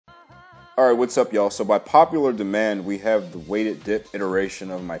Alright, what's up y'all? So by popular demand, we have the weighted dip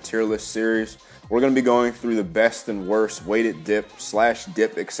iteration of my tier list series. We're going to be going through the best and worst weighted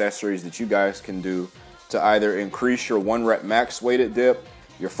dip/dip accessories that you guys can do to either increase your 1 rep max weighted dip,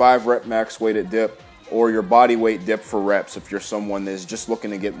 your 5 rep max weighted dip, or your body weight dip for reps if you're someone that's just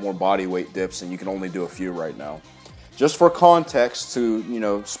looking to get more body weight dips and you can only do a few right now. Just for context,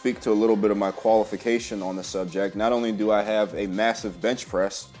 to speak to a little bit of my qualification on the subject, not only do I have a massive bench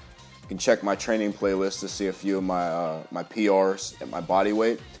press, you can check my training playlist to see a few of my PRs at my body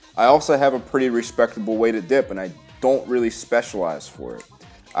weight. I also have a pretty respectable weighted dip, and I don't really specialize for it.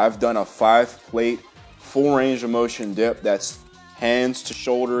 I've done a 5-plate full range of motion dip that's hands to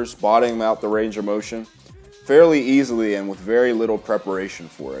shoulders, bottoming out the range of motion fairly easily and with very little preparation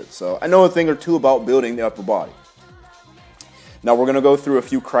for it. So I know a thing or two about building the upper body. Now we're going to go through a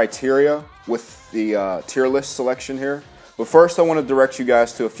few criteria with the tier list selection here. But first I want to direct you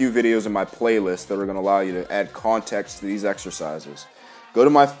guys to a few videos in my playlist that are going to allow you to add context to these exercises. Go to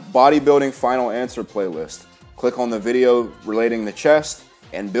my bodybuilding final answer playlist. Click on the video relating the chest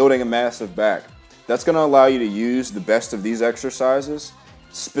and building a massive back. That's going to allow you to use the best of these exercises,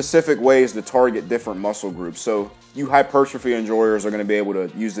 specific ways to target different muscle groups. So you hypertrophy enjoyers are going to be able to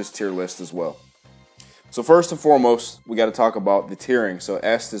use this tier list as well. So first and foremost, we got to talk about the tiering. So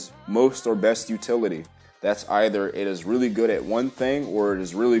S is most or best utility. That's either it is really good at one thing or it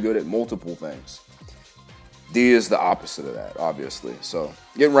is really good at multiple things. D is the opposite of that, obviously. So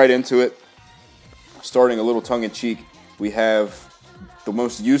getting right into it, starting a little tongue-in-cheek, we have the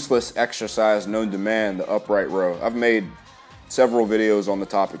most useless exercise known to man, the upright row. I've made several videos on the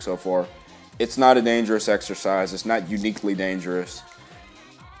topic so far. It's not a dangerous exercise. It's not uniquely dangerous.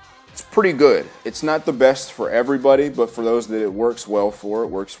 It's pretty good. It's not the best for everybody, but for those that it works well for, it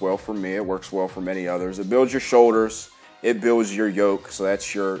works well for me, it works well for many others. It builds your shoulders, it builds your yoke, so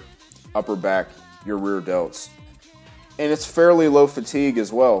that's your upper back, your rear delts. And it's fairly low fatigue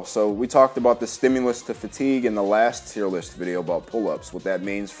as well. So we talked about the stimulus to fatigue in the last tier list video about pull-ups. What that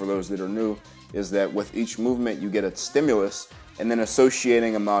means for those that are new is that with each movement you get a stimulus and then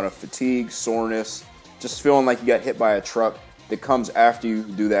associating amount of fatigue, soreness, just feeling like you got hit by a truck that comes after you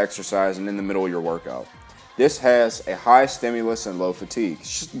do the exercise and in the middle of your workout. This has a high stimulus and low fatigue.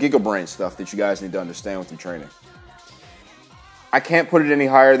 It's just giga brain stuff that you guys need to understand with your training. I can't put it any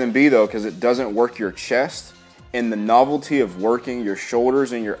higher than B though, because it doesn't work your chest, and the novelty of working your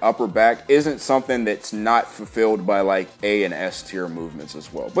shoulders and your upper back isn't something that's not fulfilled by like A and S tier movements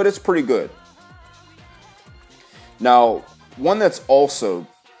as well, but it's pretty good. Now, one that's also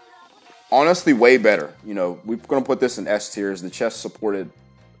honestly way better, we're going to put this in S tiers, the chest supported.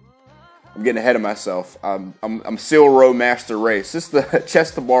 I'm getting ahead of myself. I'm seal row master race. This is the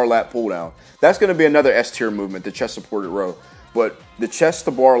chest to bar lat pull down. That's going to be another S tier movement, the chest supported row. But the chest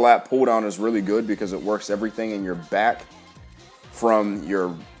to bar lat pull down is really good because it works everything in your back, from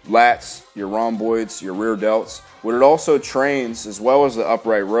your lats, your rhomboids, your rear delts. What it also trains, as well as the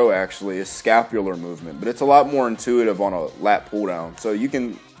upright row actually, is scapular movement. But it's a lot more intuitive on a lat pull down. So you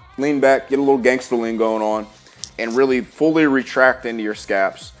can lean back, get a little gangster lean going on, and really fully retract into your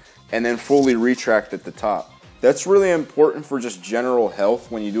scaps, and then fully retract at the top. That's really important for just general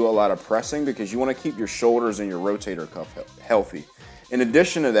health when you do a lot of pressing, because you want to keep your shoulders and your rotator cuff healthy. In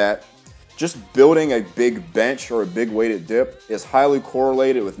addition to that, just building a big bench or a big weighted dip is highly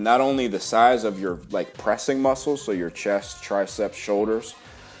correlated with not only the size of your pressing muscles, so your chest, triceps, shoulders,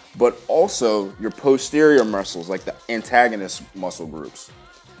 but also your posterior muscles, like the antagonist muscle groups.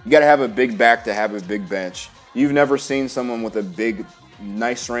 You got to have a big back to have a big bench. You've never seen someone with a big,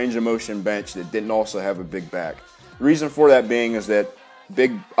 nice range of motion bench that didn't also have a big back. The reason for that being is that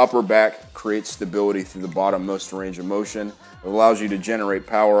big upper back creates stability through the bottom-most range of motion. It allows you to generate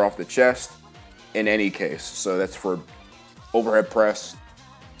power off the chest in any case. So that's for overhead press,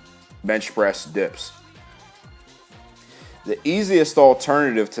 bench press, dips. The easiest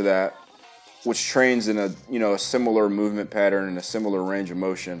alternative to that, which trains in a similar movement pattern and a similar range of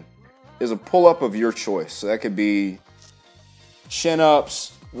motion, is a pull-up of your choice. So that could be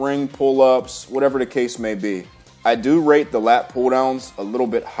chin-ups, ring pull-ups, whatever the case may be. I do rate the lat pull-downs a little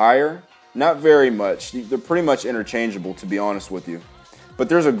bit higher, not very much. They're pretty much interchangeable, to be honest with you. But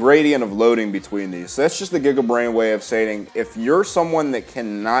there's a gradient of loading between these. So that's just the giga brain way of saying, if you're someone that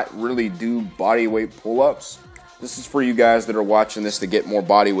cannot really do body weight pull-ups, this is for you guys that are watching this to get more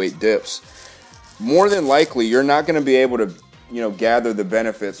body weight dips. More than likely, you're not going to be able to, gather the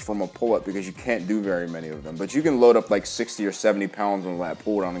benefits from a pull-up because you can't do very many of them. But you can load up like 60 or 70 pounds on a lat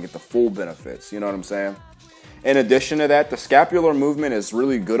pull-down and get the full benefits. You know what I'm saying? In addition to that, the scapular movement is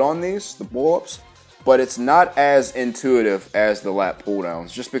really good on these, the pull-ups, but it's not as intuitive as the lat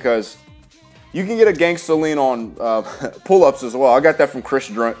pull-downs, just because You can get a gangsta lean on pull-ups as well. I got that from Chris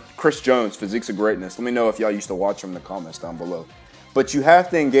Jones, Physiques of Greatness. Let me know if y'all used to watch him in the comments down below. But you have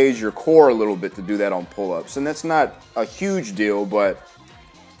to engage your core a little bit to do that on pull-ups. And that's not a huge deal, but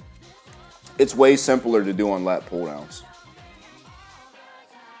it's way simpler to do on lat pull-downs.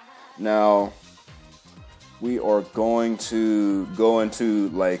 Now, we are going to go into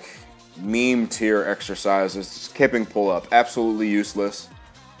like meme tier exercises. Skipping pull-up, absolutely useless.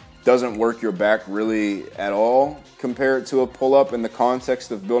 Doesn't work your back really at all compared to a pull-up in the context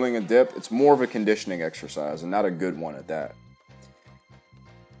of building a dip. It's more of a conditioning exercise and not a good one at that.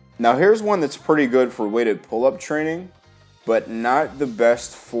 Now here's one that's pretty good for weighted pull-up training, but not the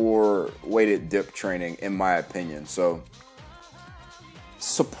best for weighted dip training in my opinion. So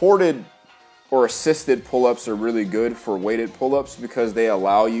supported or assisted pull-ups are really good for weighted pull-ups because they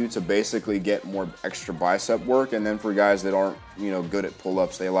allow you to basically get more extra bicep work, and then for guys that aren't, good at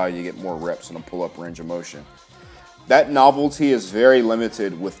pull-ups, they allow you to get more reps in a pull-up range of motion. That novelty is very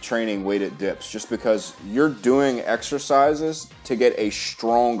limited with training weighted dips just because you're doing exercises to get a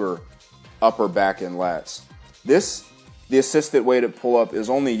stronger upper back and lats. The assisted weighted pull-up is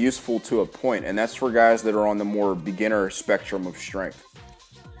only useful to a point, and that's for guys that are on the more beginner spectrum of strength.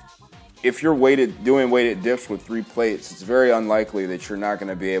 If you're doing weighted dips with 3 plates, it's very unlikely that you're not going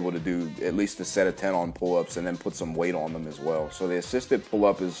to be able to do at least a set of 10 on pull-ups and then put some weight on them as well. So the assisted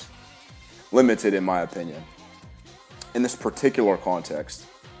pull-up is limited in my opinion in this particular context.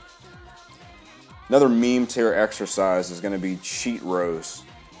 Another meme tier exercise is going to be cheat rows.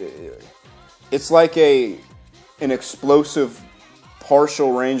 It's like an explosive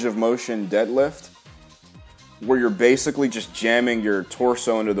partial range of motion deadlift, where you're basically just jamming your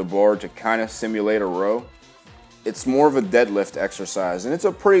torso into the bar to kind of simulate a row. It's more of a deadlift exercise, and it's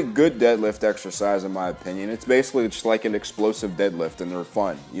a pretty good deadlift exercise in my opinion. It's basically just like an explosive deadlift, and they're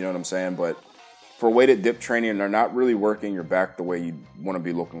fun, you know what I'm saying? But for weighted dip training, they're not really working your back the way you want to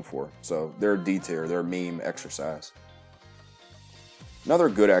be looking for. So they're a D tier, they're a meme exercise. Another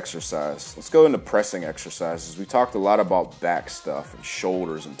good exercise, let's go into pressing exercises. We talked a lot about back stuff and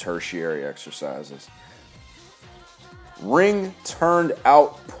shoulders and tertiary exercises. Ring turned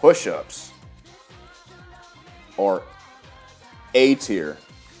out push-ups are A tier.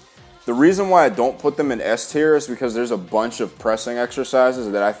 The reason why I don't put them in S tier is because there's a bunch of pressing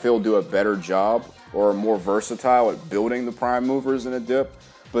exercises that I feel do a better job or are more versatile at building the prime movers in a dip.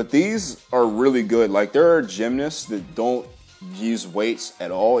 But these are really good. Like, there are gymnasts that don't use weights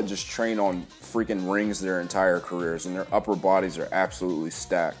at all and just train on freaking rings their entire careers, and their upper bodies are absolutely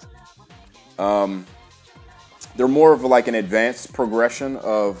stacked. They're more of like an advanced progression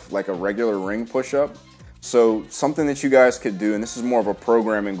of like a regular ring push-up. So something that you guys could do, and this is more of a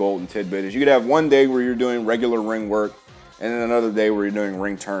programming golden tidbit, is you could have one day where you're doing regular ring work and then another day where you're doing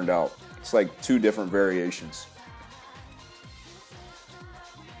ring turned out. It's like 2 different variations.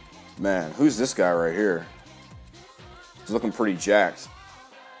 Man, who's this guy right here? He's looking pretty jacked.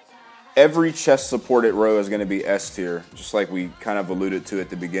 Every chest supported row is going to be S tier, just like we kind of alluded to at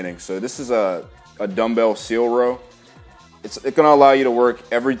the beginning. So this is a dumbbell seal row. It's going to allow you to work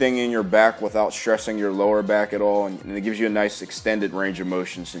everything in your back without stressing your lower back at all, and it gives you a nice extended range of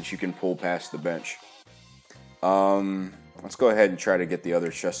motion since you can pull past the bench. Let's go ahead and try to get the other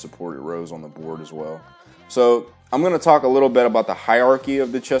chest supported rows on the board as well. So I'm going to talk a little bit about the hierarchy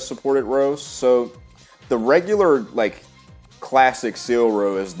of the chest supported rows. So the regular like classic seal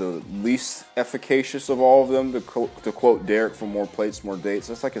row is the least efficacious of all of them, to quote Derek from More Plates, More Dates.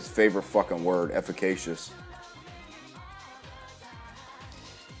 That's like his favorite fucking word, efficacious.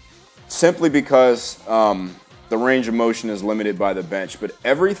 Simply because the range of motion is limited by the bench. But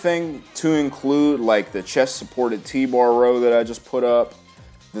everything to include like the chest supported T-bar row that I just put up,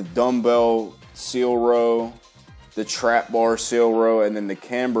 the dumbbell seal row, the trap bar seal row, and then the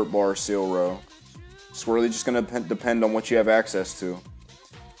camber bar seal row. It's really just going to depend on what you have access to.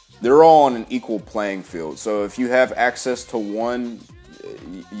 They're all on an equal playing field. So if you have access to one,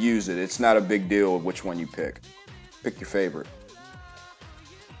 use it. It's not a big deal which one you pick. Pick your favorite.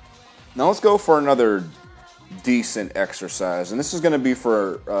 Now let's go for another decent exercise. And this is going to be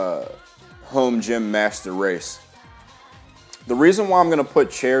for home gym master race. The reason why I'm going to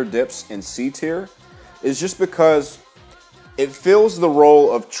put chair dips in C tier is just because it fills the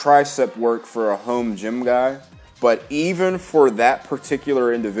role of tricep work for a home gym guy, but even for that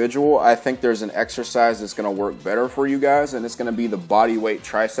particular individual, I think there's an exercise that's going to work better for you guys, and it's going to be the bodyweight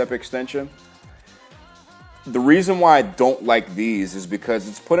tricep extension. The reason why I don't like these is because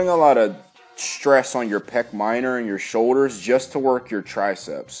it's putting a lot of stress on your pec minor and your shoulders just to work your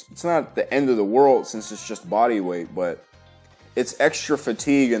triceps. It's not the end of the world since it's just body weight, but it's extra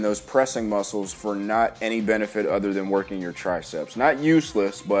fatigue in those pressing muscles for not any benefit other than working your triceps. Not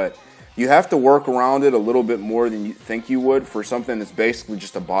useless, but you have to work around it a little bit more than you think you would for something that's basically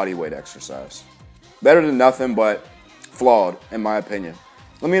just a body weight exercise. Better than nothing, but flawed, in my opinion.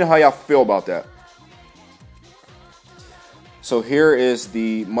 Let me know how y'all feel about that. So here is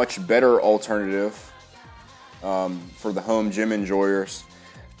the much better alternative for the home gym enjoyers.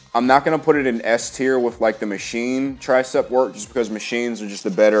 I'm not going to put it in S tier with like the machine tricep work, just because machines are just a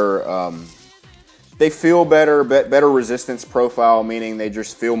better, they feel better, better resistance profile, meaning they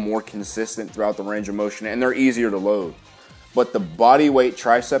just feel more consistent throughout the range of motion, and they're easier to load. But the bodyweight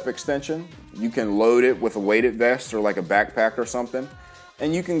tricep extension, you can load it with a weighted vest or like a backpack or something,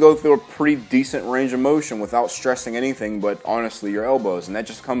 and you can go through a pretty decent range of motion without stressing anything but honestly your elbows, and that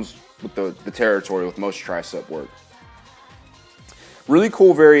just comes with the territory with most tricep work. Really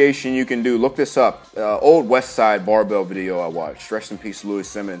cool variation you can do. Look this up. Old West Side barbell video I watched. Rest in peace, Louis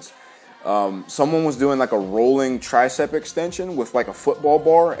Simmons. Someone was doing like a rolling tricep extension with like a football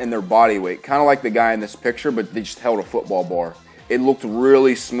bar and their body weight. Kind of like the guy in this picture, but they just held a football bar. It looked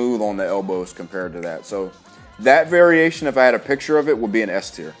really smooth on the elbows compared to that. So that variation, if I had a picture of it, would be an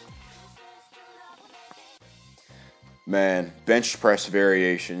S tier. Man, bench press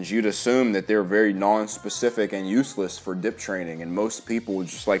variations, you'd assume that they're very non-specific and useless for dip training, and most people,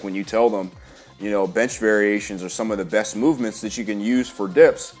 just like when you tell them, you know, bench variations are some of the best movements that you can use for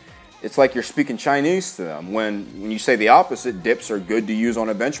dips, it's like you're speaking Chinese to them. When you say the opposite, dips are good to use on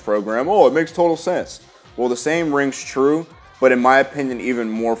a bench program, oh, it makes total sense. Well, the same rings true, but in my opinion, even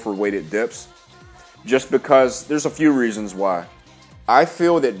more for weighted dips, just because there's a few reasons why. I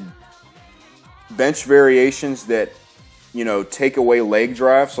feel that bench variations that, you know, take away leg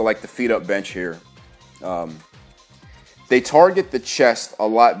drive, so like the feet up bench here, they target the chest a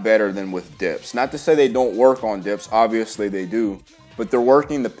lot better than with dips. Not to say they don't work on dips, obviously they do, but they're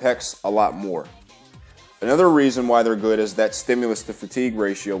working the pecs a lot more. Another reason why they're good is that stimulus to fatigue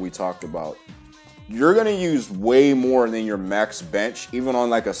ratio we talked about. You're going to use way more than your max bench, even on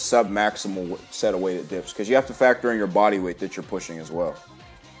like a sub-maximal set of weighted dips, because you have to factor in your body weight that you're pushing as well.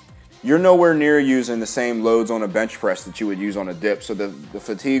 You're nowhere near using the same loads on a bench press that you would use on a dip, so the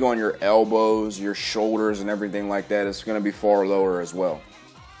fatigue on your elbows, your shoulders, and everything like that is going to be far lower as well.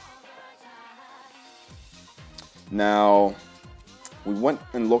 Now, we went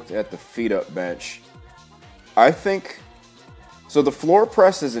and looked at the feet up bench. I think, so the floor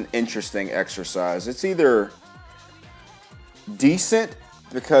press is an interesting exercise. It's either decent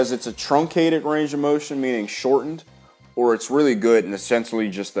because it's a truncated range of motion, meaning shortened, or it's really good and essentially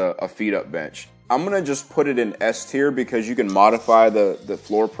just a feet up bench. I'm gonna just put it in S tier because you can modify the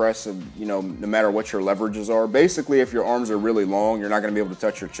floor press, and you know, no matter what your leverages are. Basically, if your arms are really long, you're not gonna be able to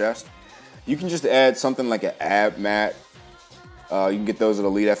touch your chest. You can just add something like an ab mat. You can get those at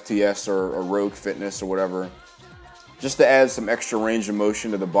Elite FTS or Rogue Fitness or whatever, just to add some extra range of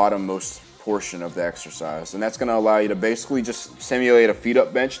motion to the bottommost portion of the exercise. And that's gonna allow you to basically just simulate a feet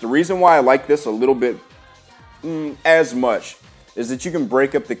up bench. The reason why I like this a little bit as much is that you can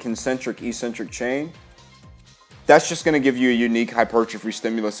break up the concentric eccentric chain. That's just going to give you a unique hypertrophy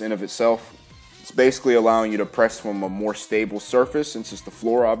stimulus in of itself. It's basically allowing you to press from a more stable surface, since it's the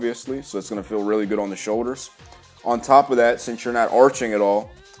floor obviously, so it's going to feel really good on the shoulders. On top of that, since you're not arching at all,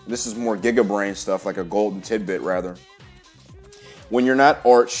 this is more gigabrain stuff, like a golden tidbit rather. When you're not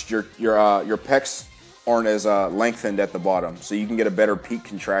arched, your pecs aren't as lengthened at the bottom, so you can get a better peak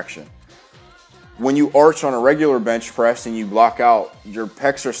contraction. When you arch on a regular bench press and you block out, your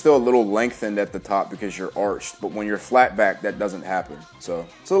pecs are still a little lengthened at the top because you're arched. But when you're flat back, that doesn't happen. So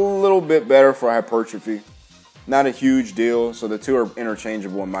it's a little bit better for hypertrophy. Not a huge deal, so the two are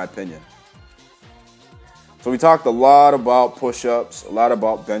interchangeable in my opinion. So we talked a lot about push-ups, a lot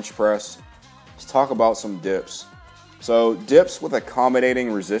about bench press. Let's talk about some dips. So dips with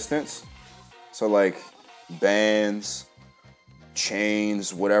accommodating resistance. So like bands,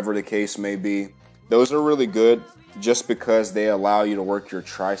 chains, whatever the case may be. Those are really good just because they allow you to work your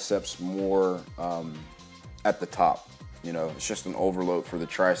triceps more at the top. You know, it's just an overload for the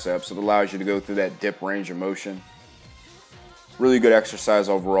triceps. It allows you to go through that dip range of motion. Really good exercise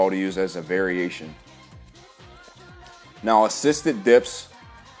overall to use as a variation. Now, assisted dips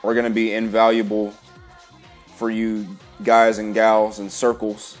are going to be invaluable for you guys and gals in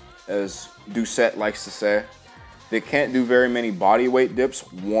circles, as Doucette likes to say. They can't do very many body weight dips,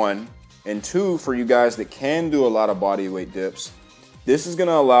 one. And two, for you guys that can do a lot of body weight dips, this is going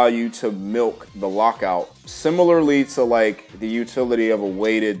to allow you to milk the lockout, similarly to like the utility of a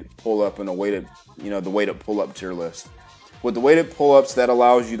weighted pull-up and a weighted, you know, the weighted pull-up tier list. With the weighted pull-ups, that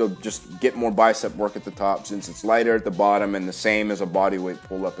allows you to just get more bicep work at the top since it's lighter at the bottom and the same as a bodyweight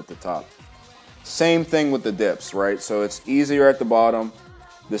pull-up at the top. Same thing with the dips, right? So it's easier at the bottom,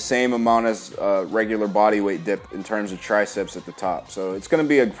 the same amount as a regular bodyweight dip in terms of triceps at the top. So it's going to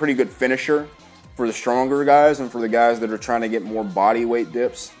be a pretty good finisher for the stronger guys and for the guys that are trying to get more bodyweight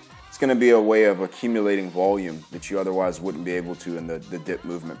dips. It's going to be a way of accumulating volume that you otherwise wouldn't be able to in the dip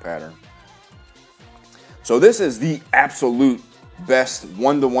movement pattern. So this is the absolute best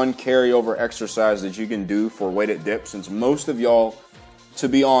one-to-one carryover exercise that you can do for weighted dips, since most of y'all, to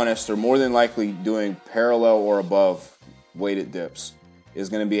be honest, are more than likely doing parallel or above weighted dips. Is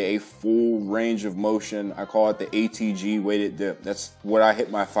going to be a full range of motion. I call it the ATG weighted dip. That's what I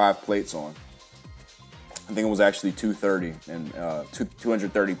hit my 5 plates on. I think it was actually 230 and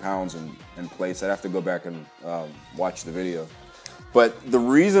 230 pounds in plates. I'd have to go back and watch the video. But the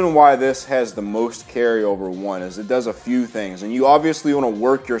reason why this has the most carryover, one, is it does a few things. And you obviously want to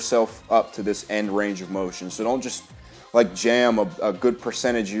work yourself up to this end range of motion. So don't just like jam a good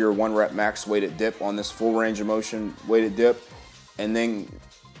percentage of your 1 rep max weighted dip on this full range of motion weighted dip and then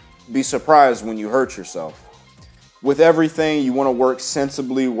be surprised when you hurt yourself. With everything, you want to work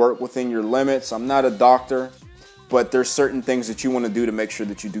sensibly, work within your limits. I'm not a doctor, but there's certain things that you want to do to make sure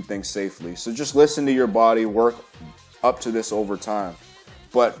that you do things safely. So just listen to your body, work up to this over time.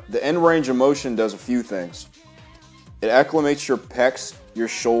 But the end range of motion does a few things. It acclimates your pecs, your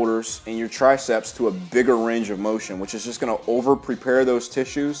shoulders, and your triceps to a bigger range of motion, which is just going to over prepare those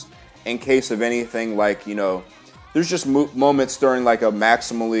tissues in case of anything like, you know, there's just moments during like a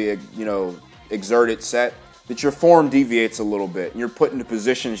maximally, you know, exerted set that your form deviates a little bit and you're put into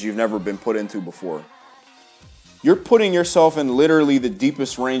positions you've never been put into before. You're putting yourself in literally the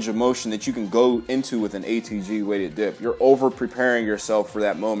deepest range of motion that you can go into with an ATG weighted dip. You're over preparing yourself for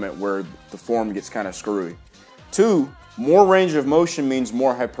that moment where the form gets kind of screwy. 2, more range of motion means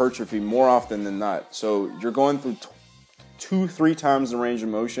more hypertrophy more often than not. So you're going through 2-3 times the range of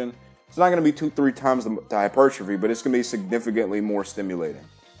motion. It's not going to be 2-3 times the hypertrophy, but it's going to be significantly more stimulating.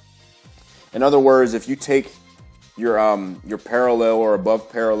 In other words, if you take your parallel or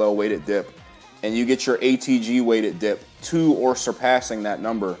above parallel weighted dip and you get your ATG weighted dip to or surpassing that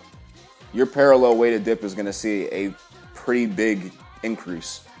number, your parallel weighted dip is going to see a pretty big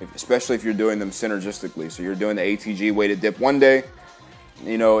increase, especially if you're doing them synergistically. So you're doing the ATG weighted dip one day,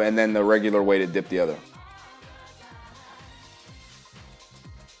 you know, and then the regular weighted dip the other.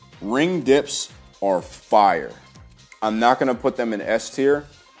 Ring dips are fire. I'm not going to put them in S tier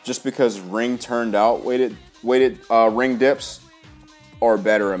just because ring turned out weighted ring dips are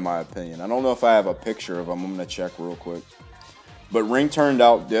better in my opinion. I don't know if I have a picture of them. I'm going to check real quick. But ring turned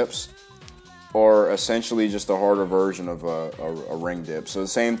out dips are essentially just a harder version of a ring dip. So the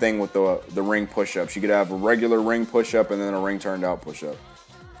same thing with the ring push-ups. You could have a regular ring push-up and then a ring turned out push-up.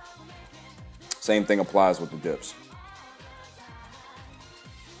 Same thing applies with the dips.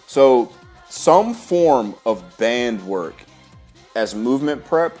 So some form of band work as movement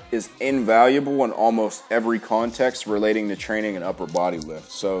prep is invaluable in almost every context relating to training an upper body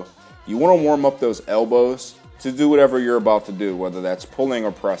lift. So you want to warm up those elbows to do whatever you're about to do, whether that's pulling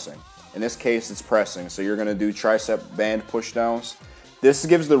or pressing. In this case, it's pressing. So you're going to do tricep band pushdowns. This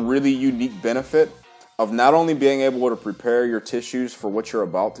gives the really unique benefit of not only being able to prepare your tissues for what you're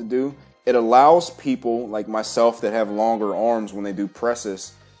about to do, it allows people like myself that have longer arms when they do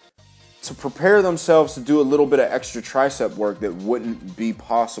presses to prepare themselves to do a little bit of extra tricep work that wouldn't be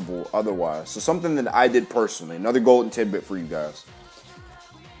possible otherwise. So something that I did personally, another golden tidbit for you guys.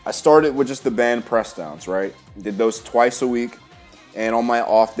 I started with just the band press downs, right? Did those twice a week and on my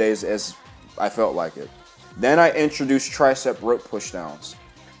off days as I felt like it. Then I introduced tricep rope pushdowns.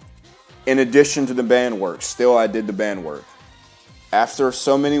 In addition to the band work, still I did the band work. After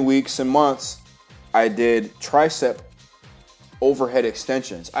so many weeks and months, I did tricep overhead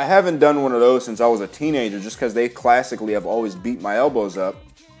extensions. I haven't done one of those since I was a teenager just because they classically have always beat my elbows up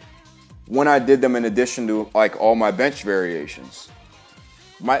when I did them in addition to like all my bench variations.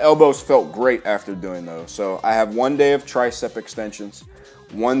 My elbows felt great after doing those. So I have 1 day of tricep extensions,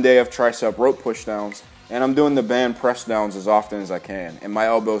 1 day of tricep rope pushdowns, and I'm doing the band press downs as often as I can, and my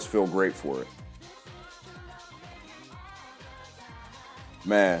elbows feel great for it.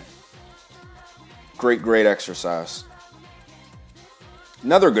 Man, great exercise.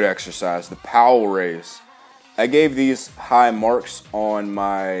 Another good exercise, the Powell raise. I gave these high marks on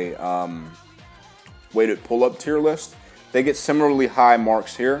my weighted pull-up tier list. They get similarly high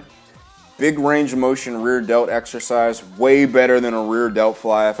marks here. Big range of motion rear delt exercise, way better than a rear delt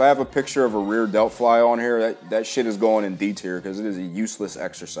fly. If I have a picture of a rear delt fly on here, that shit is going in D tier because it is a useless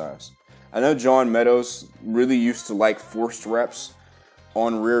exercise. I know John Meadows really used to like forced reps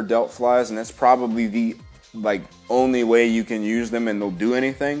on rear delt flies, and that's probably the only way you can use them and they'll do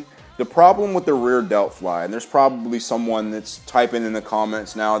anything. The problem with the rear delt fly, and there's probably someone that's typing in the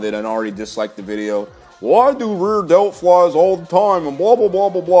comments now that had already disliked the video, well, I do rear delt flies all the time and blah, blah, blah,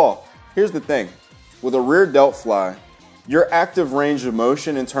 blah, blah. Here's the thing. With a rear delt fly, your active range of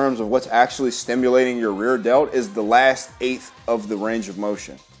motion in terms of what's actually stimulating your rear delt is the last eighth of the range of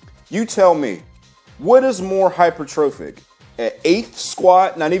motion. You tell me, what is more hypertrophic? An eighth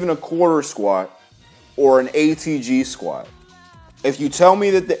squat, not even a quarter squat, or an ATG squat? If you tell me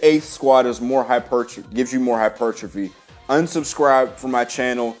that the eighth squat is more gives you more hypertrophy, unsubscribe from my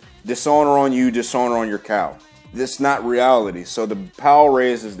channel, dishonor on you, dishonor on your cow. That's not reality. So the Powell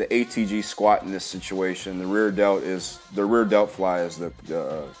raise is the ATG squat in this situation. The rear delt fly is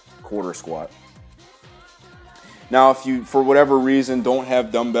the quarter squat. Now, if you, for whatever reason, don't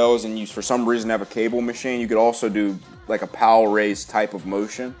have dumbbells and you, for some reason, have a cable machine, you could also do like a Powell raise type of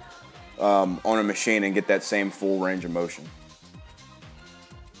motion on a machine and get that same full range of motion.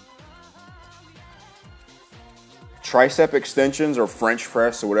 Tricep extensions or French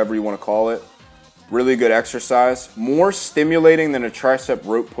press or whatever you want to call it. Really good exercise. More stimulating than a tricep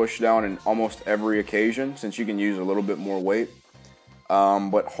rope push down in almost every occasion since you can use a little bit more weight.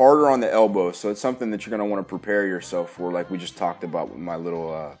 But harder on the elbows. So it's something that you're going to want to prepare yourself for, like we just talked about with my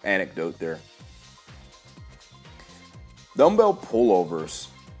little anecdote there. Dumbbell pullovers.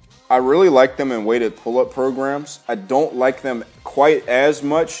 I really like them in weighted pull-up programs. I don't like them quite as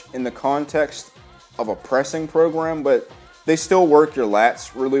much in the context of a pressing program, but they still work your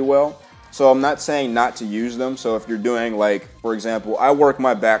lats really well. So I'm not saying not to use them. So if you're doing, like, for example, I work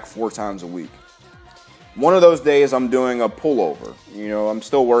my back 4 times a week. One of those days I'm doing a pullover. You know, I'm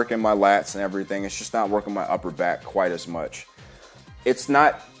still working my lats and everything. It's just not working my upper back quite as much.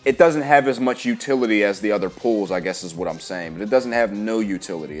 It doesn't have as much utility as the other pulls, I guess is what I'm saying. But it doesn't have no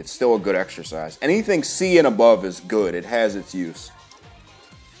utility. It's still a good exercise. Anything C and above is good. It has its use.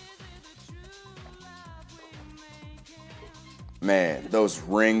 Man, those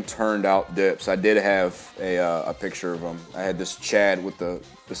ring turned out dips. I did have a picture of them. I had this Chad with the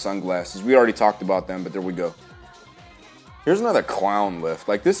sunglasses. We already talked about them, but there we go. Here's another clown lift.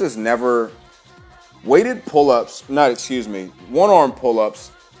 Like, this is never... Weighted pull-ups, one-arm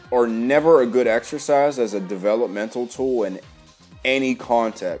pull-ups are never a good exercise as a developmental tool in any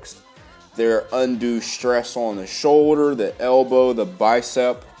context. They're undue stress on the shoulder, the elbow, the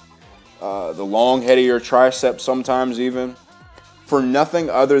bicep, the long head of your tricep sometimes even, for nothing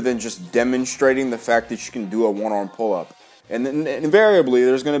other than just demonstrating the fact that you can do a one-arm pull-up. And then invariably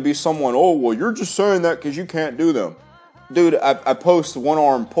there's going to be someone, oh, well, you're just saying that because you can't do them. Dude, I post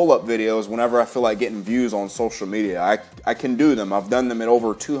one-arm pull-up videos whenever I feel like getting views on social media. I can do them. I've done them at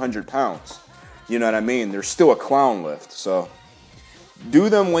over 200 pounds. You know what I mean? They're still a clown lift. So do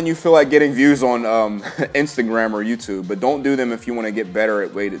them when you feel like getting views on Instagram or YouTube, but don't do them if you want to get better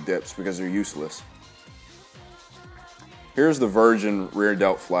at weighted dips because they're useless. Here's the virgin rear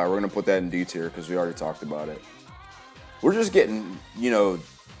delt fly. We're going to put that in D tier because we already talked about it. We're just getting, you know,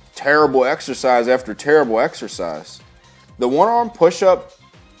 terrible exercise after terrible exercise. The one-arm push-up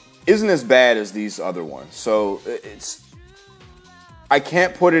isn't as bad as these other ones. So I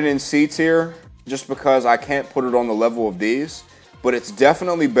can't put it in C tier just because I can't put it on the level of these, but it's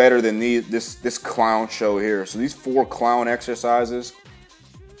definitely better than this clown show here. So these 4 clown exercises,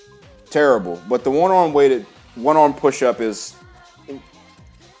 terrible. But the one-arm push-up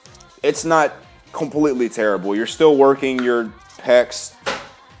it's not completely terrible. You're still working your pecs,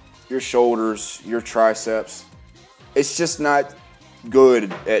 your shoulders, your triceps. It's just not good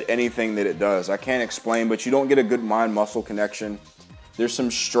at anything that it does. I can't explain, but you don't get a good mind-muscle connection. There's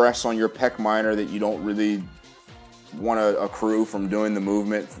some stress on your pec minor that you don't really want to accrue from doing the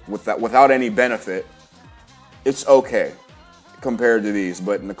movement without any benefit. It's okay compared to these,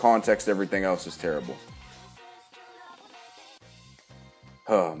 but in the context, everything else is terrible.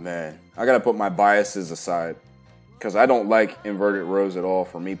 Oh, man. I got to put my biases aside because I don't like inverted rows at all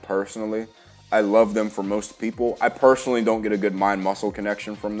for me personally. I love them for most people. I personally don't get a good mind-muscle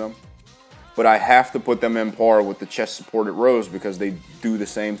connection from them. But I have to put them in par with the chest-supported rows because they do the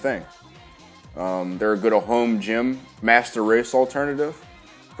same thing. They're a good home gym master race alternative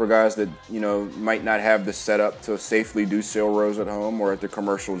for guys that, you know, might not have the setup to safely do sail rows at home or at the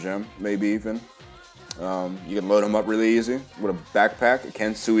commercial gym, maybe even. You can load them up really easy with a backpack, a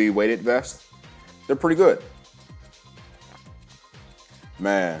Kensui weighted vest. They're pretty good.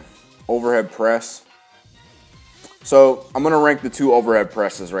 Man. Overhead press. So I'm going to rank the 2 overhead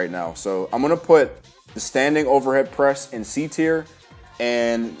presses right now. So I'm going to put the standing overhead press in C tier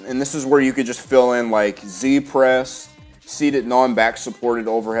And this is where you could just fill in like Z press, seated non-back supported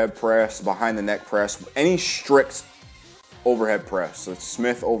overhead press, behind the neck press, any strict overhead press. So it's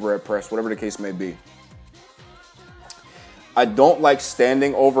Smith overhead press, whatever the case may be. I don't like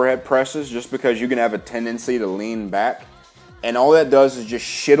standing overhead presses just because you can have a tendency to lean back. And all that does is just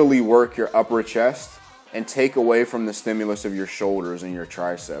shittily work your upper chest and take away from the stimulus of your shoulders and your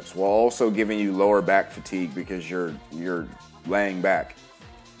triceps, while also giving you lower back fatigue because you're laying back.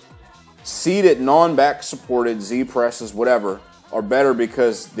 Seated, non-back supported Z presses, whatever, are better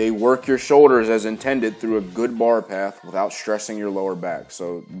because they work your shoulders as intended through a good bar path without stressing your lower back.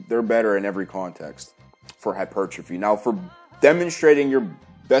 So they're better in every context for hypertrophy. Now, for demonstrating your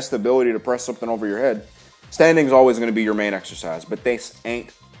best ability to press something over your head, standing is always going to be your main exercise, but this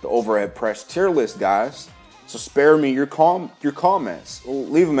ain't the overhead press tier list, guys. So spare me your comments. Well,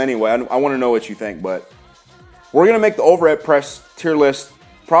 leave them anyway. I want to know what you think, but we're going to make the overhead press tier list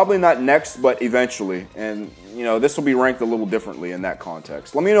probably not next, but eventually. And, you know, this will be ranked a little differently in that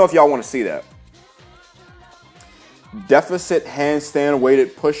context. Let me know if y'all want to see that. Deficit handstand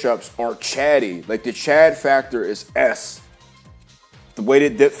weighted push-ups are chatty. Like, the Chad factor is S. The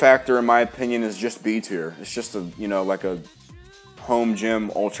weighted dip factor, in my opinion, is just B tier. It's just a, you know, like a home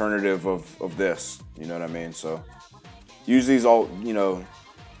gym alternative of this. You know what I mean? So use these all, you know,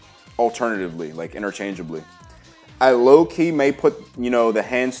 alternatively, like interchangeably. I low-key may put, you know, the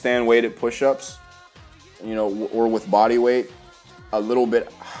handstand weighted push-ups, you know, or with body weight a little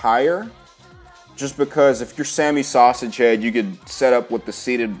bit higher. Just because if you're Sammy Sausage Head, you could set up with the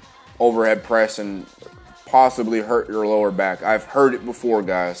seated overhead press and possibly hurt your lower back. I've heard it before,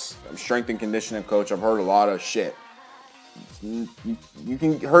 guys. I'm a strength and conditioning coach. I've heard a lot of shit. You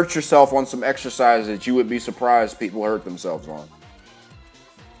can hurt yourself on some exercises that you would be surprised people hurt themselves on.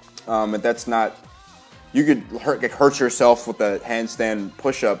 And that's not... You could hurt yourself with a handstand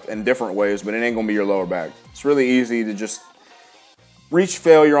push-up in different ways, but it ain't going to be your lower back. It's really easy to just reach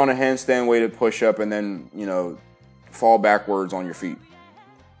failure on a handstand weighted push-up and then, you know, fall backwards on your feet.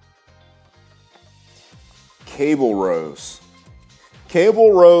 Cable rows.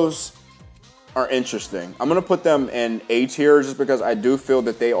 Cable rows are interesting. I'm going to put them in A tier just because I do feel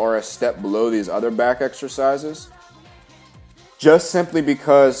that they are a step below these other back exercises. Just simply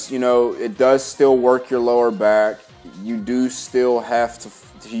because, you know, it does still work your lower back. You do still have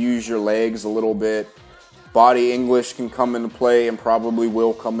to use your legs a little bit. Body English can come into play and probably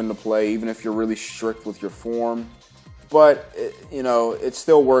will come into play even if you're really strict with your form. But, you know, it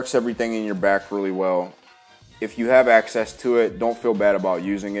still works everything in your back really well. If you have access to it, don't feel bad about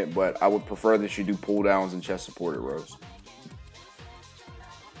using it, but I would prefer that you do pull downs and chest supported rows.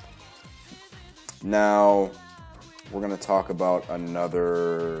 Now, we're going to talk about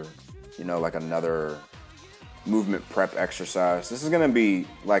another, you know, like another movement prep exercise. This is going to be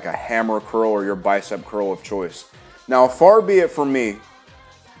like a hammer curl or your bicep curl of choice. Now, far be it from me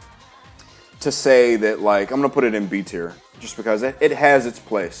to say that, like, I'm going to put it in B tier just because it has its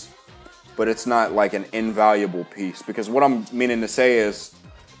place, but it's not like an invaluable piece. Because what I'm meaning to say is,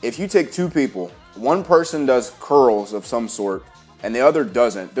 if you take two people, one person does curls of some sort and the other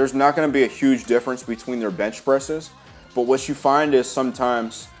doesn't, there's not going to be a huge difference between their bench presses. But what you find is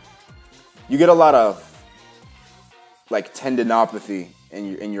sometimes you get a lot of like tendinopathy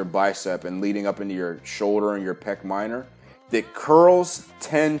in your bicep and leading up into your shoulder and your pec minor that curls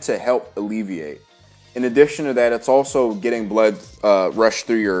tend to help alleviate. In addition to that, it's also getting blood rushed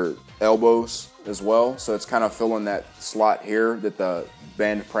through your elbows as well. So it's kind of filling that slot here that the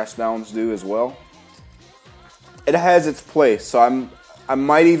band press downs do as well. It has its place, so I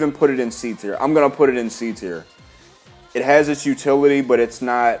might even put it in C tier. I'm going to put it in C tier. It has its utility, but it's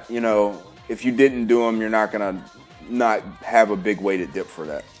not, you know, if you didn't do them, you're not going to not have a big weighted dip for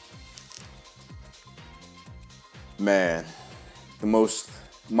that. Man,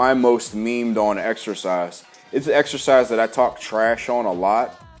 my most memed on exercise. It's an exercise that I talk trash on a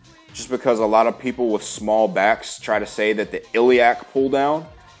lot, just because a lot of people with small backs try to say that the iliac pull down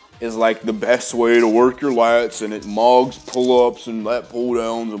is like the best way to work your lats, and it mogs pull-ups and lat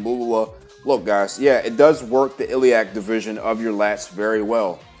pull-downs and blah, blah, blah. Look, guys, yeah, it does work the iliac division of your lats very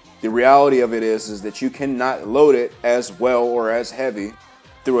well. The reality of it is that you cannot load it as well or as heavy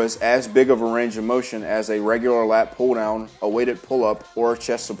through as big of a range of motion as a regular lat pull-down, a weighted pull-up, or a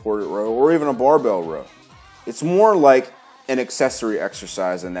chest-supported row, or even a barbell row. It's more like an accessory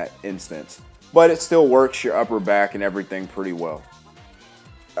exercise in that instance, but it still works your upper back and everything pretty well.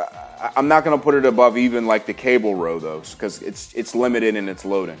 I'm not going to put it above even like the cable row, though, because it's limited in its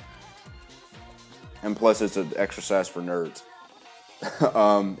loading. And plus, it's an exercise for nerds.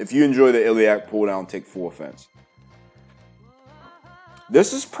 If you enjoy the iliac pull down, take full offense.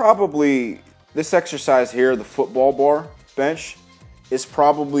 This exercise here, the football bar bench, is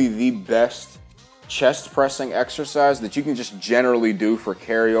probably the best chest pressing exercise that you can just generally do for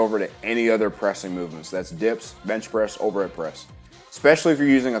carryover to any other pressing movements. That's dips, bench press, overhead press, especially if you're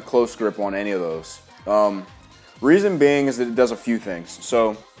using a close grip on any of those. Reason being is that it does a few things.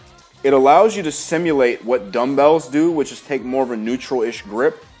 So it allows you to simulate what dumbbells do, which is take more of a neutral-ish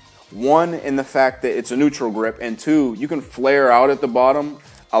grip. One, in the fact that it's a neutral grip, and two, you can flare out at the bottom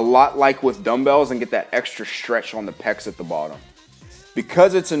a lot like with dumbbells and get that extra stretch on the pecs at the bottom.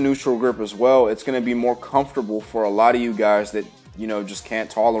 Because it's a neutral grip as well, it's going to be more comfortable for a lot of you guys that, you know, just can't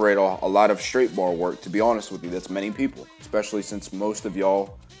tolerate a lot of straight bar work. To be honest with you, that's many people, especially since most of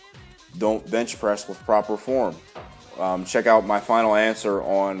y'all don't bench press with proper form. Check out my final answer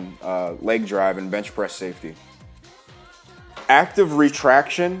on leg drive and bench press safety. Active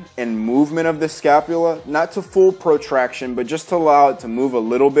retraction and movement of the scapula, not to full protraction, but just to allow it to move a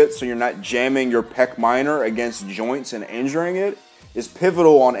little bit so you're not jamming your pec minor against joints and injuring it, is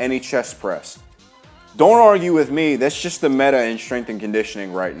pivotal on any chest press. Don't argue with me, that's just the meta in strength and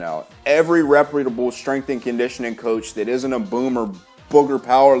conditioning right now. Every reputable strength and conditioning coach that isn't a boomer booger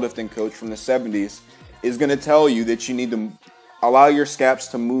powerlifting coach from the 70s is going to tell you that you need to allow your scaps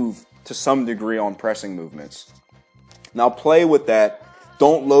to move to some degree on pressing movements. Now play with that.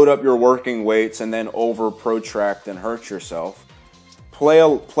 Don't load up your working weights and then over protract and hurt yourself. Play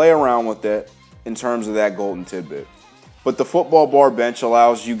around with it in terms of that golden tidbit. But the football bar bench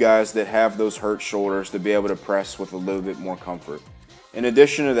allows you guys that have those hurt shoulders to be able to press with a little bit more comfort. In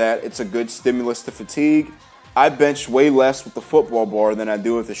addition to that, it's a good stimulus to fatigue. I bench way less with the football bar than I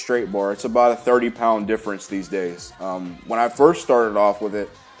do with the straight bar. It's about a 30-pound difference these days. When I first started off with it,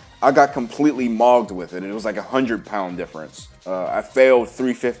 I got completely mogged with it, and it was like a 100-pound difference. I failed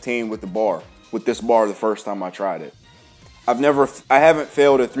 315 with this bar the first time I tried it. I haven't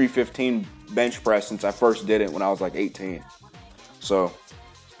failed a 315 bench press since I first did it when I was like 18. So,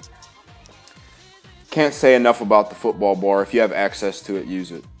 can't say enough about the football bar. If you have access to it,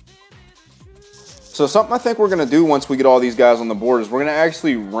 use it. So something I think we're going to do once we get all these guys on the board is we're going to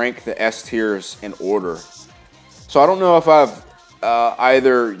actually rank the S tiers in order. So I don't know if I've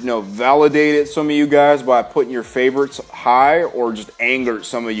either validated some of you guys by putting your favorites high or just angered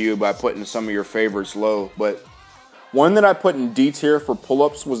some of you by putting some of your favorites low. But one that I put in D tier for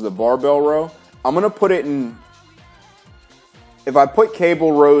pull-ups was the barbell row. I'm going to put it in, if I put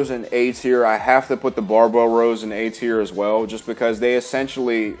cable rows in A tier, I have to put the barbell rows in A tier as well, just because they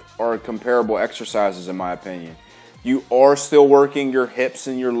essentially are comparable exercises in my opinion. You are still working your hips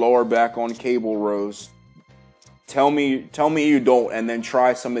and your lower back on cable rows. Tell me you don't, and then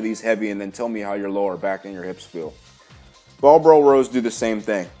try some of these heavy, and then tell me how your lower back and your hips feel. Barbell rows do the same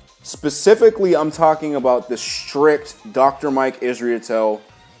thing. Specifically, I'm talking about the strict Dr. Mike Israetel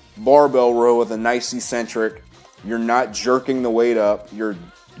barbell row with a nice eccentric. You're not jerking the weight up. You're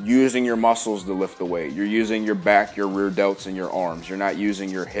using your muscles to lift the weight. You're using your back, your rear delts, and your arms. You're not using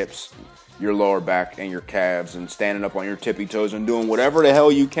your hips, your lower back, and your calves, and standing up on your tippy toes and doing whatever the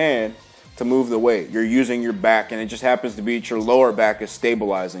hell you can to move the weight. You're using your back, and it just happens to be that your lower back is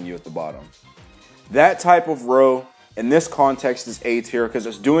stabilizing you at the bottom. That type of row in this context is A tier because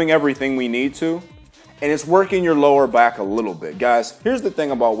it's doing everything we need to, and it's working your lower back a little bit. Guys, here's the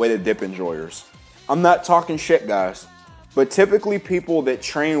thing about weighted dip enjoyers. I'm not talking shit, guys, but typically people that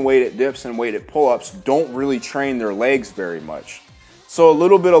train weighted dips and weighted pull-ups don't really train their legs very much. So a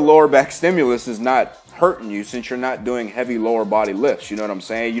little bit of lower back stimulus is not hurting you since you're not doing heavy lower body lifts. You know what I'm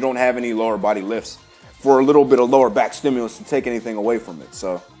saying? You don't have any lower body lifts for a little bit of lower back stimulus to take anything away from it.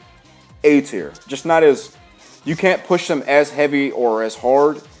 So A tier, just not as, you can't push them as heavy or as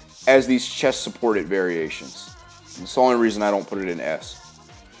hard as these chest supported variations. That's the only reason I don't put it in S.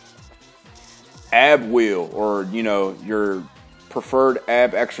 Ab wheel, or your preferred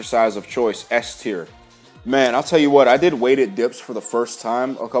ab exercise of choice, S tier. Man, I'll tell you what, I did weighted dips for the first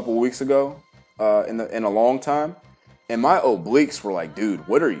time a couple weeks ago in a long time, and my obliques were like, dude,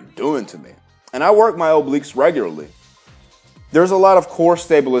 what are you doing to me? And I work my obliques regularly. There's a lot of core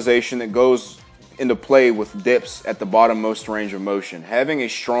stabilization that goes into play with dips at the bottom-most range of motion. Having a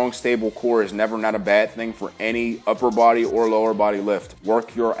strong, stable core is never not a bad thing for any upper body or lower body lift.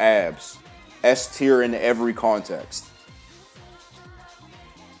 Work your abs. S tier in every context.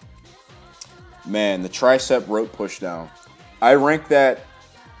 Man, the tricep rope pushdown. I rank that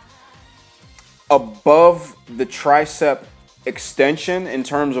above the tricep extension in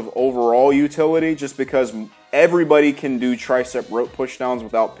terms of overall utility, just because everybody can do tricep rope pushdowns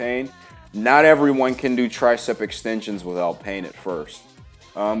without pain. Not everyone can do tricep extensions without pain at first.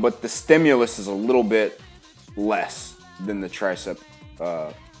 But the stimulus is a little bit less than the tricep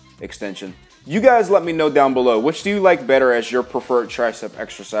extension. You guys let me know down below, which do you like better as your preferred tricep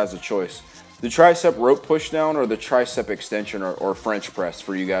exercise of choice? The tricep rope pushdown or the tricep extension or French press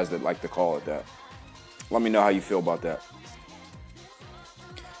for you guys that like to call it that. Let me know how you feel about that.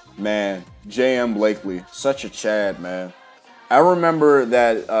 Man, J.M. Blakely, such a Chad, man. I remember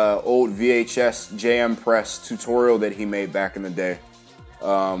that old VHS J.M. press tutorial that he made back in the day.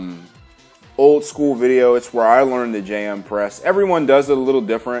 Old school video, it's where I learned the J.M. press. Everyone does it a little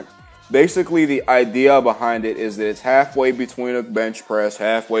different. Basically, the idea behind it is that it's halfway between a bench press,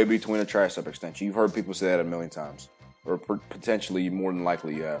 halfway between a tricep extension. You've heard people say that a million times, or potentially more than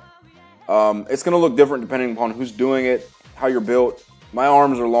likely you have. It's going to look different depending upon who's doing it, how you're built. My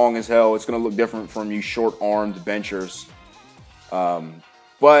arms are long as hell. It's going to look different from you short-armed benchers.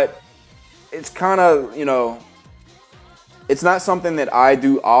 But it's kind of, you know, it's not something that I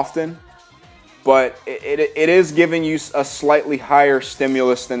do often. But it is giving you a slightly higher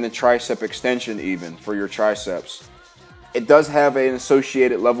stimulus than the tricep extension even for your triceps. It does have an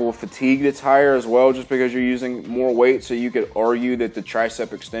associated level of fatigue that's higher as well just because you're using more weight. So you could argue that the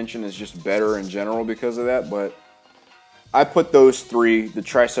tricep extension is just better in general because of that. But I put those three, the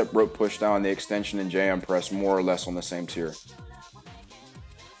tricep rope push down, the extension, and JM press more or less on the same tier.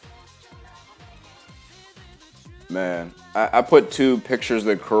 Man, I put two pictures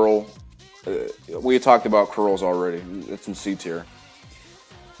that curl. We talked about curls already. It's in C tier.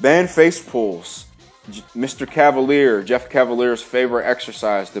 Band face pulls. Mr. Cavalier, Jeff Cavalier's favorite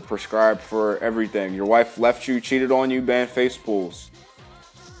exercise to prescribe for everything. Your wife left you, cheated on you, band face pulls.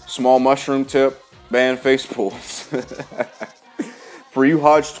 Small mushroom tip, band face pulls. For you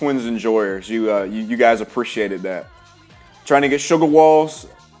Hodge Twins enjoyers, you guys appreciated that. Trying to get sugar walls?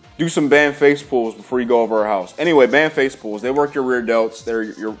 Do some band face pulls before you go over our house. Anyway, band face pulls, they work your rear delts, they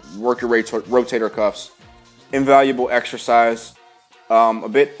work your rotator cuffs. Invaluable exercise. A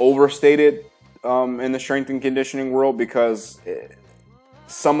bit overstated in the strength and conditioning world because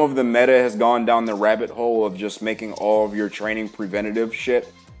some of the meta has gone down the rabbit hole of just making all of your training preventative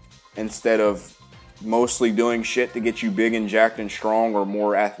shit instead of mostly doing shit to get you big and jacked and strong or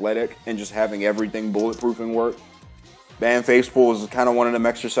more athletic and just having everything bulletproofing work. Band face pulls is kind of one of them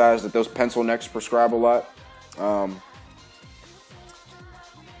exercises that those pencil necks prescribe a lot. A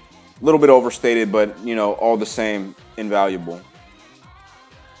little bit overstated, but you know, all the same, invaluable.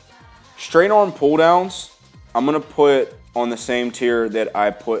 Straight arm pull downs, I'm gonna put on the same tier that I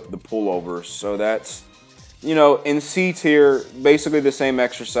put the pullovers. So that's, you know, in C tier, basically the same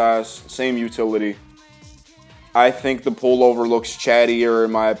exercise, same utility. I think the pullover looks chattier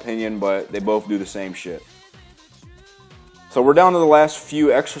in my opinion, but they both do the same shit. So we're down to the last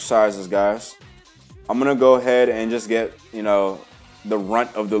few exercises, guys. I'm going to go ahead and just get, you know, the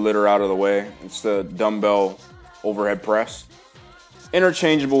runt of the litter out of the way. It's the dumbbell overhead press.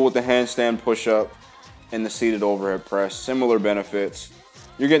 Interchangeable with the handstand push-up and the seated overhead press. Similar benefits.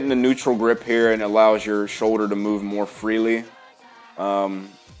 You're getting the neutral grip here and it allows your shoulder to move more freely.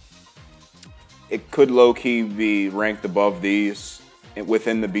 It could low-key be ranked above these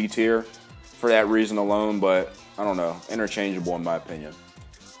within the B tier for that reason alone, but I don't know, interchangeable in my opinion.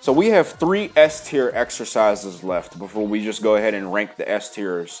 So we have 3 S tier exercises left before we just go ahead and rank the S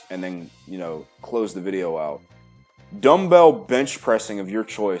tiers and then, you know, close the video out. Dumbbell bench pressing of your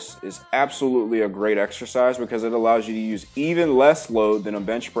choice is absolutely a great exercise because it allows you to use even less load than a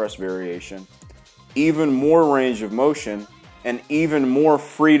bench press variation, even more range of motion, and even more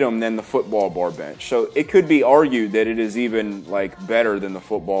freedom than the football bar bench. So it could be argued that it is even like better than the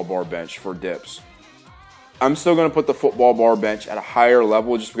football bar bench for dips. I'm still going to put the football bar bench at a higher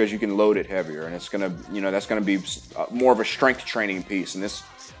level just because you can load it heavier, and it's going to, you know, that's going to be more of a strength training piece. And this,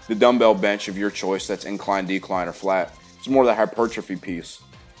 the dumbbell bench of your choice, that's incline, decline, or flat, it's more the hypertrophy piece.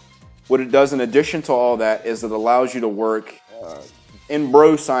 What it does in addition to all that is it allows you to work in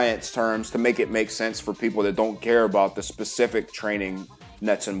bro science terms to make it make sense for people that don't care about the specific training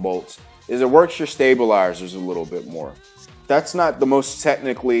nuts and bolts, is it works your stabilizers a little bit more. That's not the most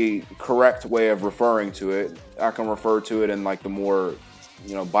technically correct way of referring to it. I can refer to it in like the more,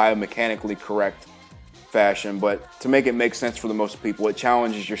 you know, biomechanically correct fashion, but to make it make sense for the most people, it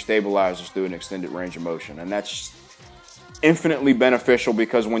challenges your stabilizers through an extended range of motion. And that's infinitely beneficial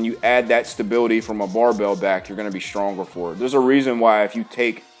because when you add that stability from a barbell back, you're going to be stronger for it. There's a reason why if you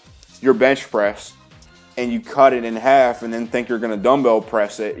take your bench press and you cut it in half and then think you're going to dumbbell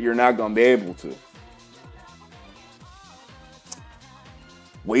press it, you're not going to be able to.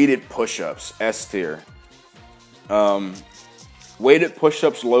 Weighted push-ups, S tier. Weighted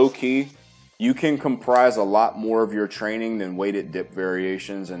push-ups low-key, you can comprise a lot more of your training than weighted dip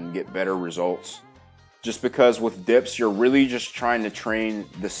variations and get better results. just because with dips, you're really just trying to train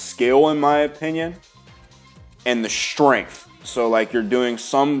the skill, in my opinion, and the strength. So like you're doing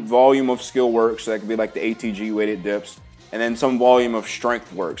some volume of skill work, so that could be like the ATG weighted dips, and then some volume of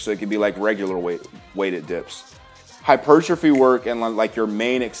strength work, so it could be like regular weighted dips. Hypertrophy work and like your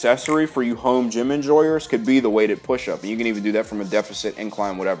main accessory for you home gym enjoyers could be the weighted push-up. And you can even do that from a deficit,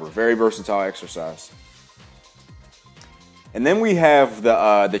 incline, whatever. Very versatile exercise. And then we have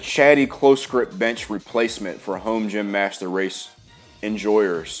the chatty close grip bench replacement for home gym master race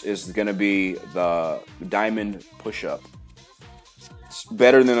enjoyers is going to be the diamond push-up. It's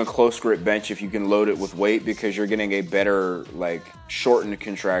better than a close grip bench if you can load it with weight, because you're getting a better like shortened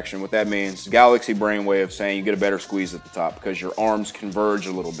contraction. What that means, galaxy brain way of saying you get a better squeeze at the top because your arms converge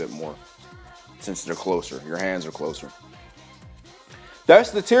a little bit more since they're closer. Your hands are closer.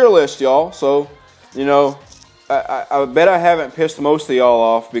 That's the tier list, y'all. So, you know, I bet I haven't pissed most of y'all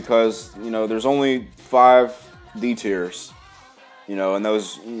off because, you know, there's only 5 D tiers. You know, and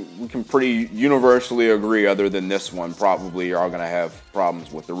those, we can pretty universally agree, other than this one, probably you're all going to have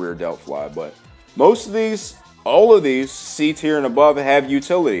problems with the rear delt fly. But most of these, all of these, C tier and above, have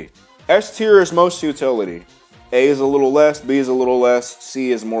utility. S tier is most utility. A is a little less, B is a little less,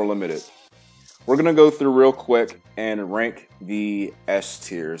 C is more limited. We're going to go through real quick and rank the S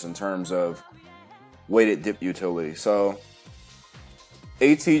tiers in terms of weighted dip utility. So,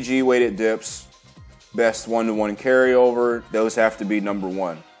 ATG weighted dips, best 1-to-1 carryover, those have to be number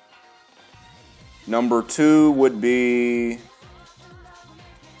 1. Number 2 would be,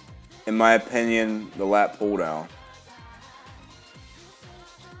 in my opinion, the lat pull down.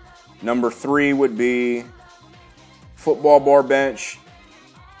 Number 3 would be football bar bench.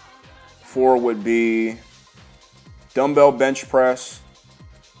 4 would be dumbbell bench press.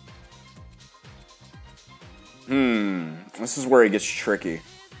 This is where it gets tricky.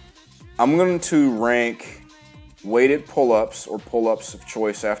 I'm going to rank weighted pull-ups or pull-ups of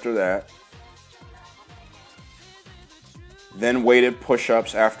choice after that. Then weighted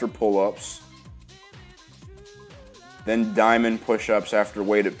push-ups after pull-ups. Then diamond push-ups after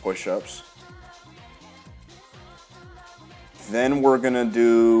weighted push-ups. Then we're going to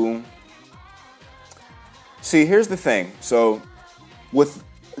do... See, here's the thing. So with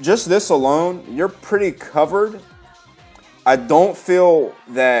just this alone, you're pretty covered. I don't feel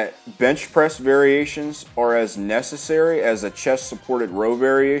that bench press variations are as necessary as a chest supported row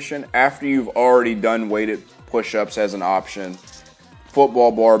variation after you've already done weighted push-ups as an option,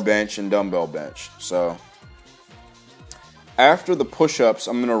 football bar bench, and dumbbell bench. So after the push-ups,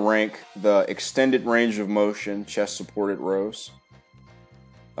 I'm going to rank the extended range of motion chest supported rows.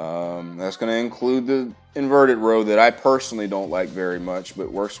 That's going to include the inverted row that I personally don't like very much,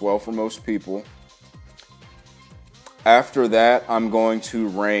 but works well for most people. After that, I'm going to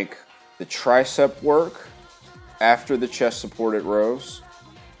rank the tricep work after the chest supported rows.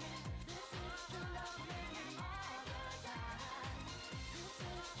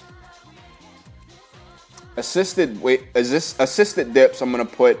 Assisted dips I'm going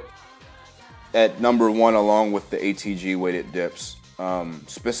to put at number 1 along with the ATG weighted dips.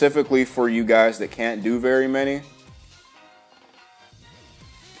 Specifically for you guys that can't do very many.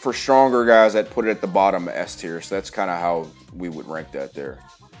 For stronger guys, I'd put it at the bottom of S tier. So that's kind of how we would rank that there.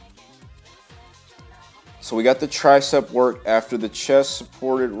 So we got the tricep work after the chest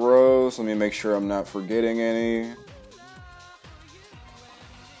supported rows. Let me make sure I'm not forgetting any.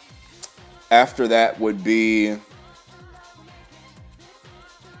 After that would be the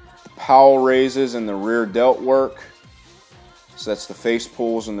Powell raises and the rear delt work. So that's the face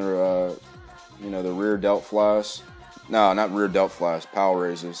pulls and the, the rear delt flies. No, not rear delt flies, Powell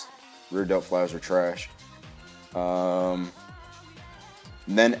raises. Rear delt flies are trash.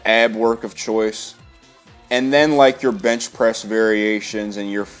 Then ab work of choice. And then like your bench press variations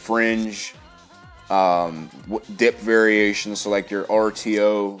and your fringe dip variations. So like your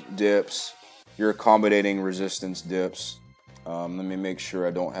RTO dips, your accommodating resistance dips. Let me make sure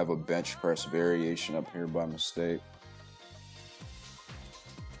I don't have a bench press variation up here by mistake.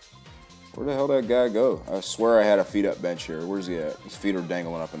 Where the hell did that guy go? I swear I had a feet up bench here. Where's he at? His feet are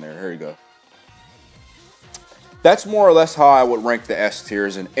dangling up in there. Here you go. That's more or less how I would rank the S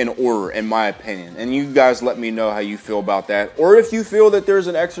tiers in order, in my opinion. And you guys let me know how you feel about that. Or if you feel that there's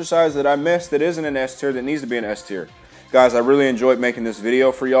an exercise that I missed that isn't an S tier that needs to be an S tier. Guys, I really enjoyed making this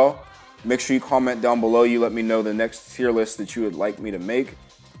video for y'all. Make sure you comment down below. You let me know the next tier list that you would like me to make.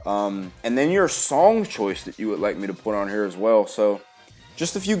 And then your song choice that you would like me to put on here as well. So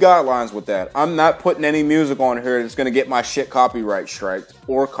just a few guidelines with that. I'm not putting any music on here that's going to get my shit copyright striked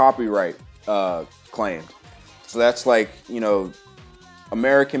or copyright claimed. So that's like,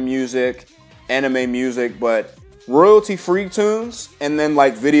 American music, anime music, but royalty-free tunes and then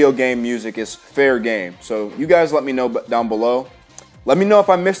like video game music is fair game. So you guys let me know down below. Let me know if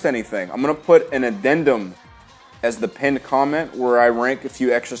I missed anything. I'm going to put an addendum as the pinned comment where I rank a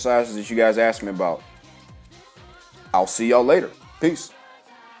few exercises that you guys asked me about. I'll see y'all later. Peace.